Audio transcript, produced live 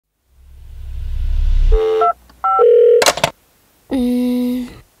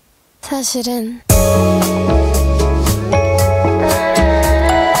사실은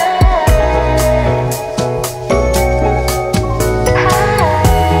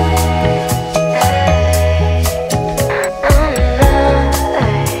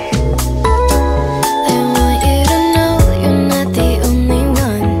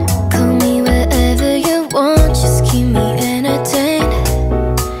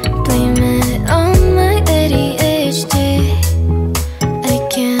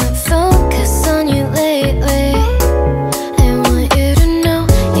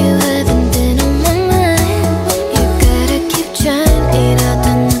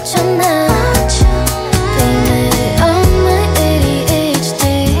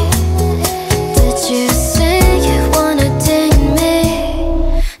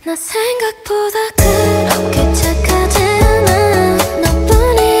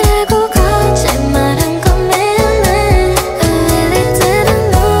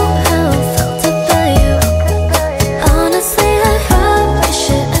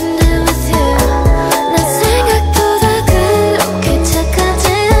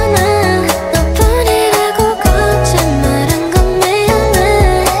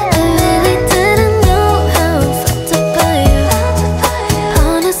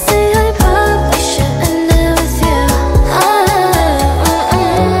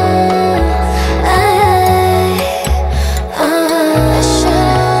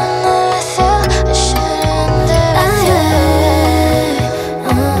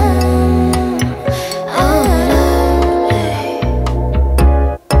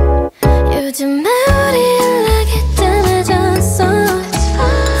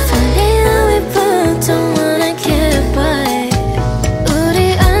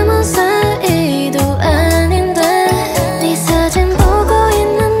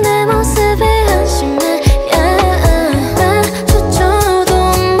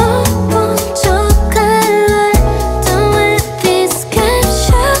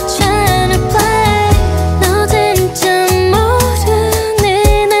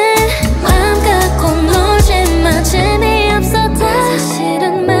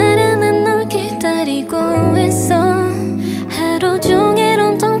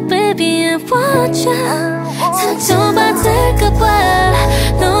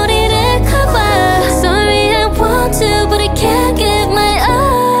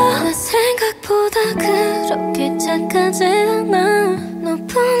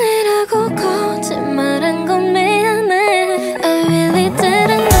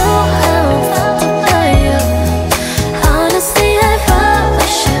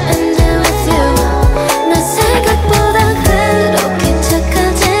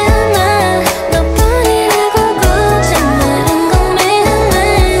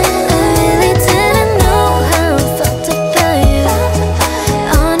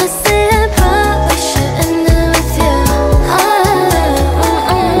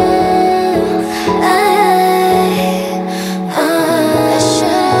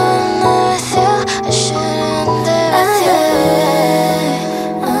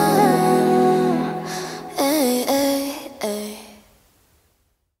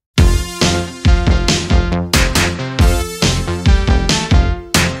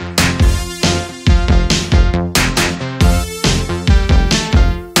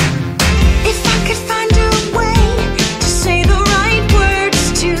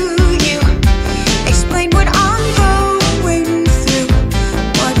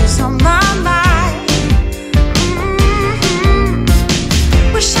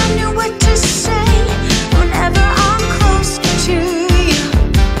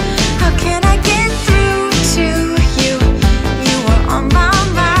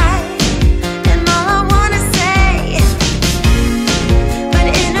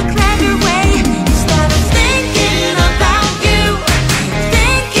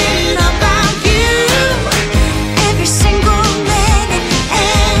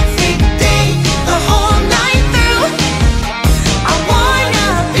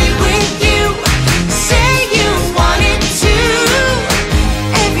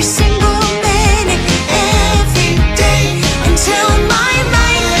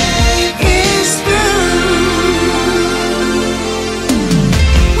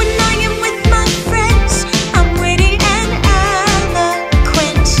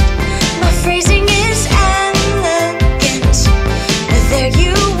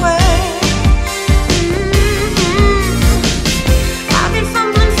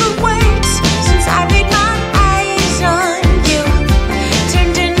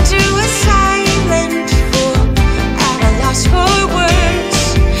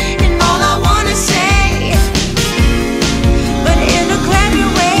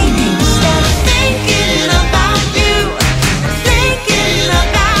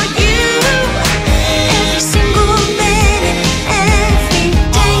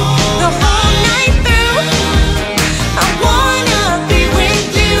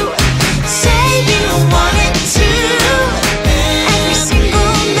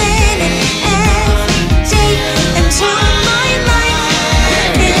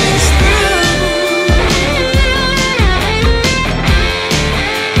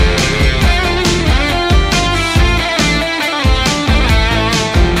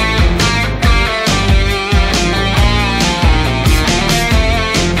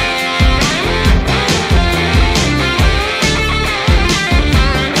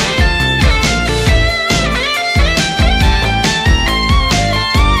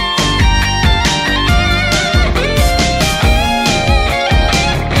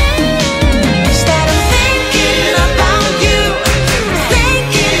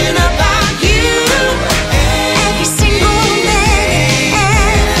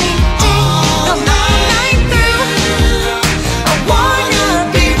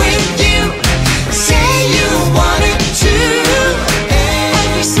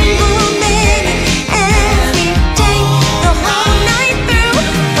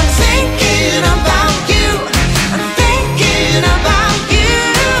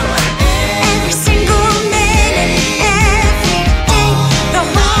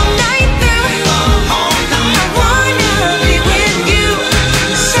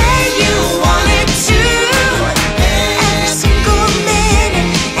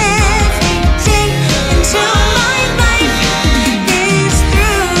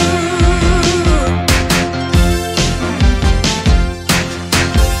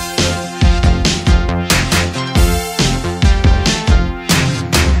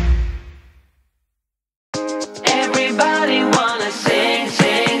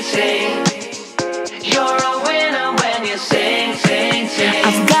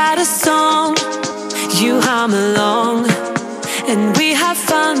We have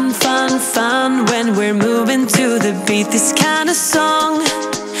fun, fun, fun when we're moving to the beat. This kind of song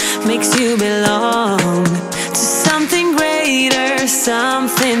makes you belong to something greater,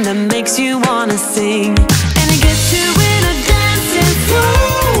 something that makes you wanna sing. And it gets you in a dancing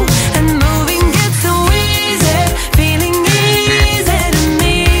flow, and moving gets so easy, feeling easy to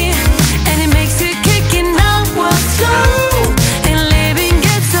me. And it makes you kicking out what's slow, and living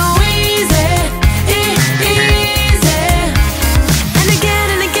gets so easy, easy. And again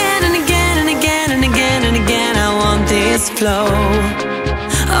and again and again and again and again and again, I want this flow.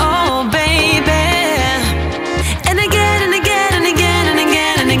 Oh baby. And again and again and again and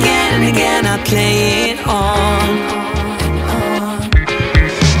again and again and again, I play it on.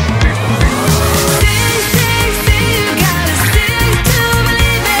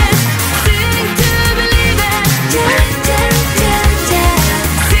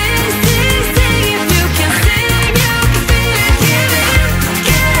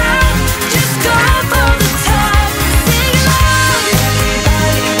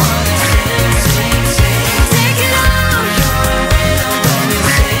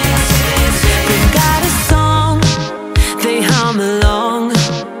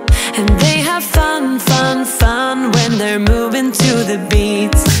 To the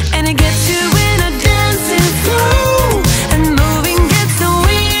beats, and it gets you in a dancing flow, and moving gets so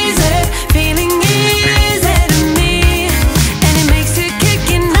easy, feeling easy to me. And it makes you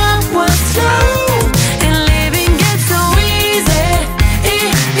kicking up what's slow, and living gets so easy,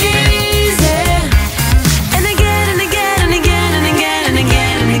 easy. And again and again and again and again and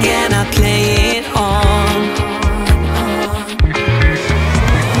again and again, I play it on.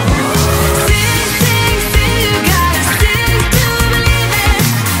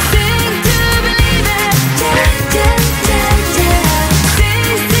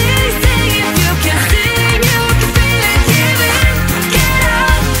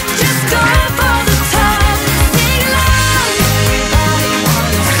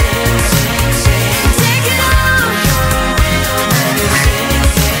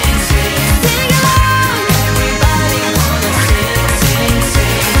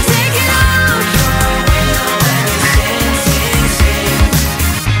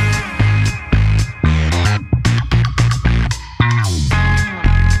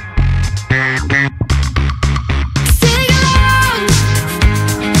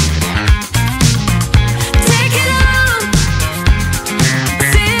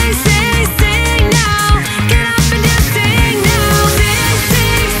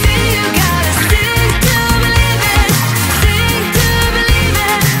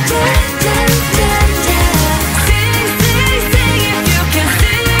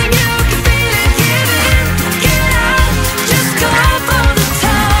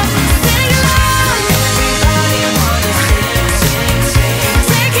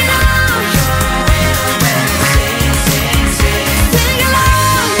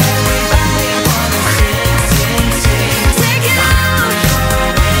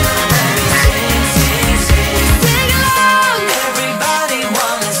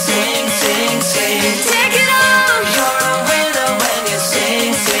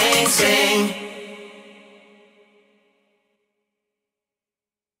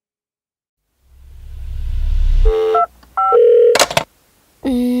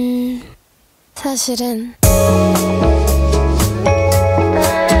 사실은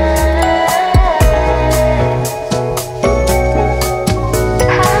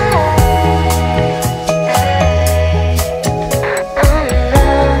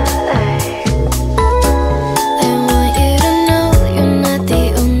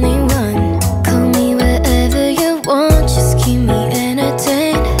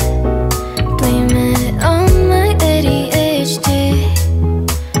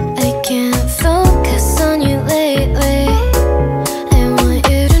Focus on you lately.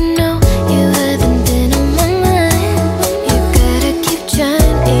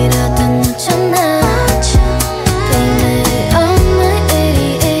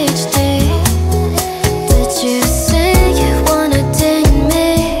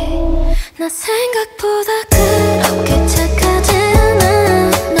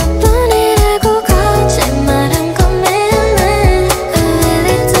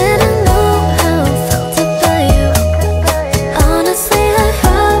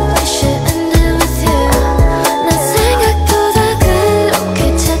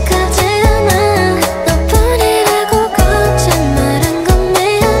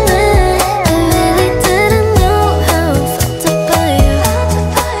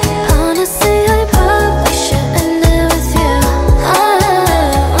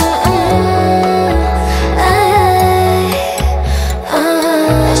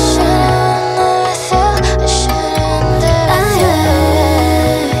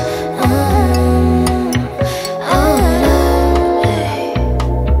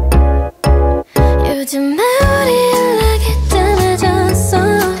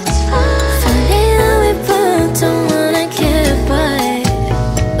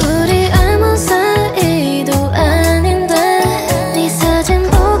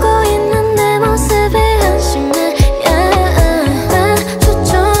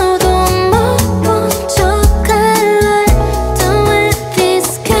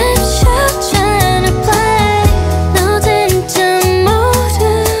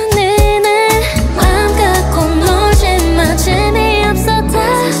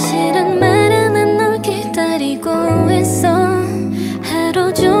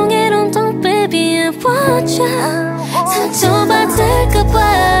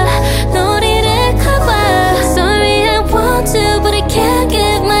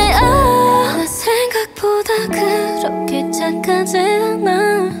 착하지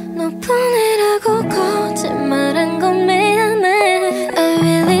않아. 너뿐이라고 거짓말한 건 미안해. I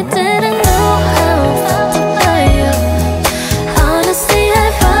really didn't know how I felt about you. Honestly,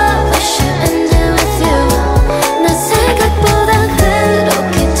 I probably shouldn't do with you. 나 생각보다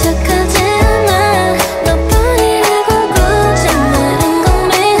그렇게 착하지 않아. 너뿐이라고 거짓말한 건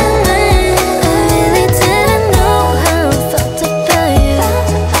미안해. I really didn't know how I felt about you.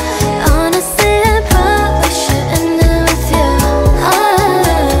 Honestly, I probably shouldn't do with you.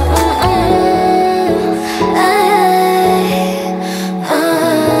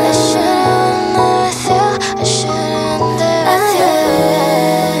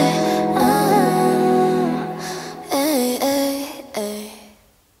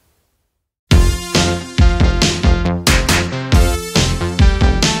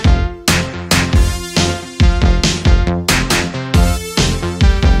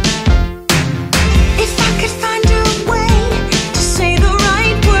 If I could find a way to say the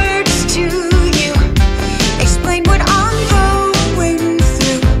right words to you, explain what I'm going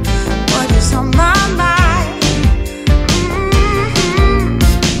through, what is on my mind.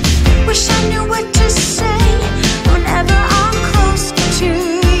 Wish I knew what to say whenever I'm close to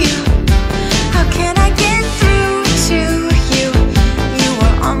you. How can I get through to you? You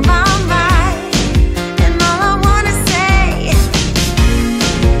are on my mind, and all I wanna say,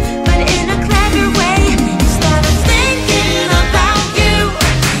 but in a clever way, instead of thinking about you,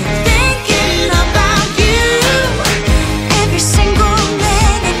 thinking about you, every single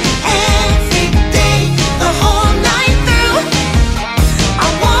minute, every day, the whole night through. I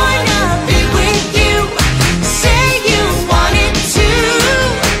wanna be with you, say you wanted to,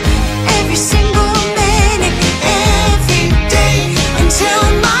 every single minute, every day, until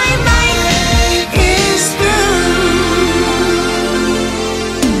my life is through.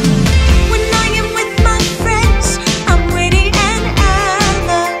 When I am with my friends, I'm witty and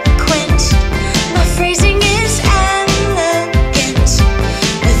eloquent. My phrasing is elegant,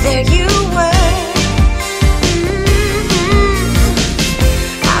 but there you were.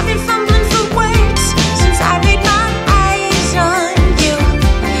 I've been fumbling for words since I laid my eyes on you.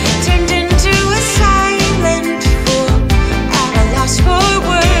 Turned into a silent fool, at a loss for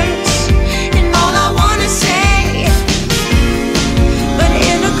words, and all I wanna say, but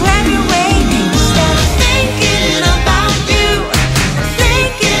in a clever way, instead of thinking about you,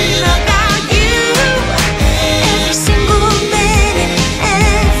 thinking about you, every single minute,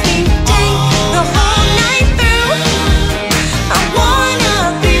 every day, the whole night through. I wanna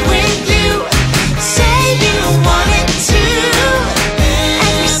be with you, say you wanted to,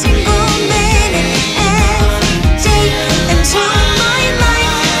 every single minute, every day, until my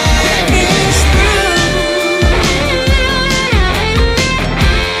life is through.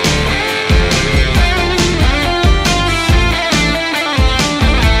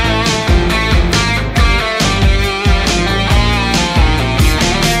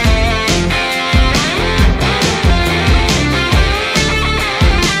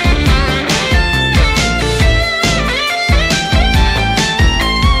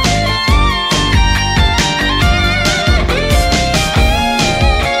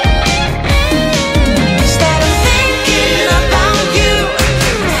 Instead of thinking about you,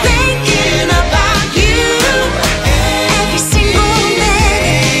 thinking about you, every single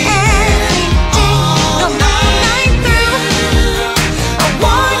minute, every day, the whole night through. I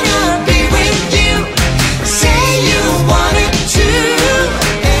wanna be with you, say you wanted to,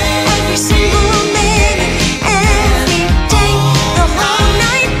 every single minute, every day, the whole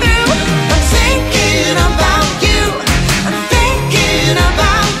night through. I'm thinking about you, I'm thinking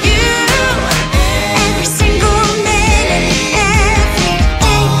about you, every single minute, every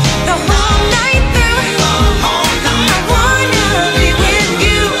day, the whole night through. I wanna be with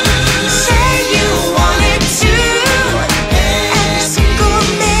you, say you wanted to, every single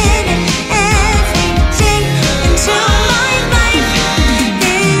minute, every day, until my life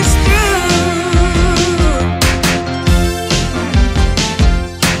is through.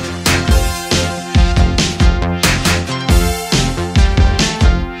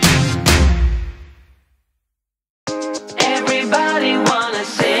 Everybody wanna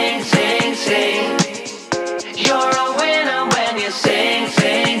sing, sing, sing. You're a winner when you sing,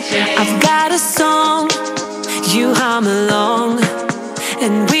 sing, sing. I've got a song, you hum along,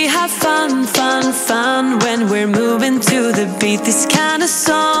 and we have fun, fun, fun when we're moving to the beat. This kind of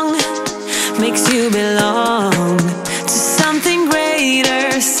song makes you belong to something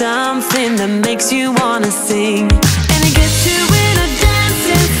greater, something that makes you wanna sing. And it gets you in a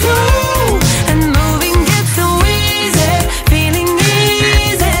dancing flow, and moving gets so easy, feeling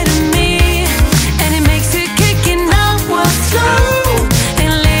easy to me. And it makes you kicking out what's slow.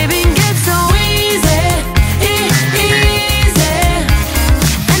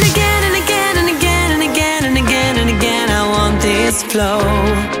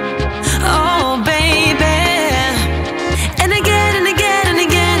 Oh, baby. And again and again and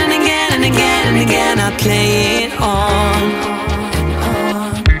again and again and again and again I play it on.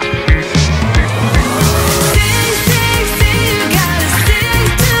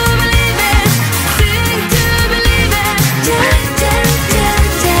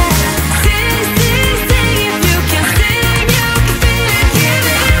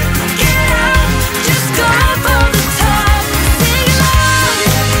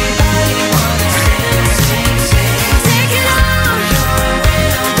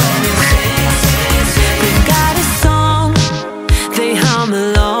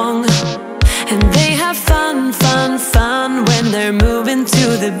 Fun when they're moving to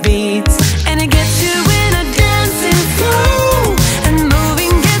the beats.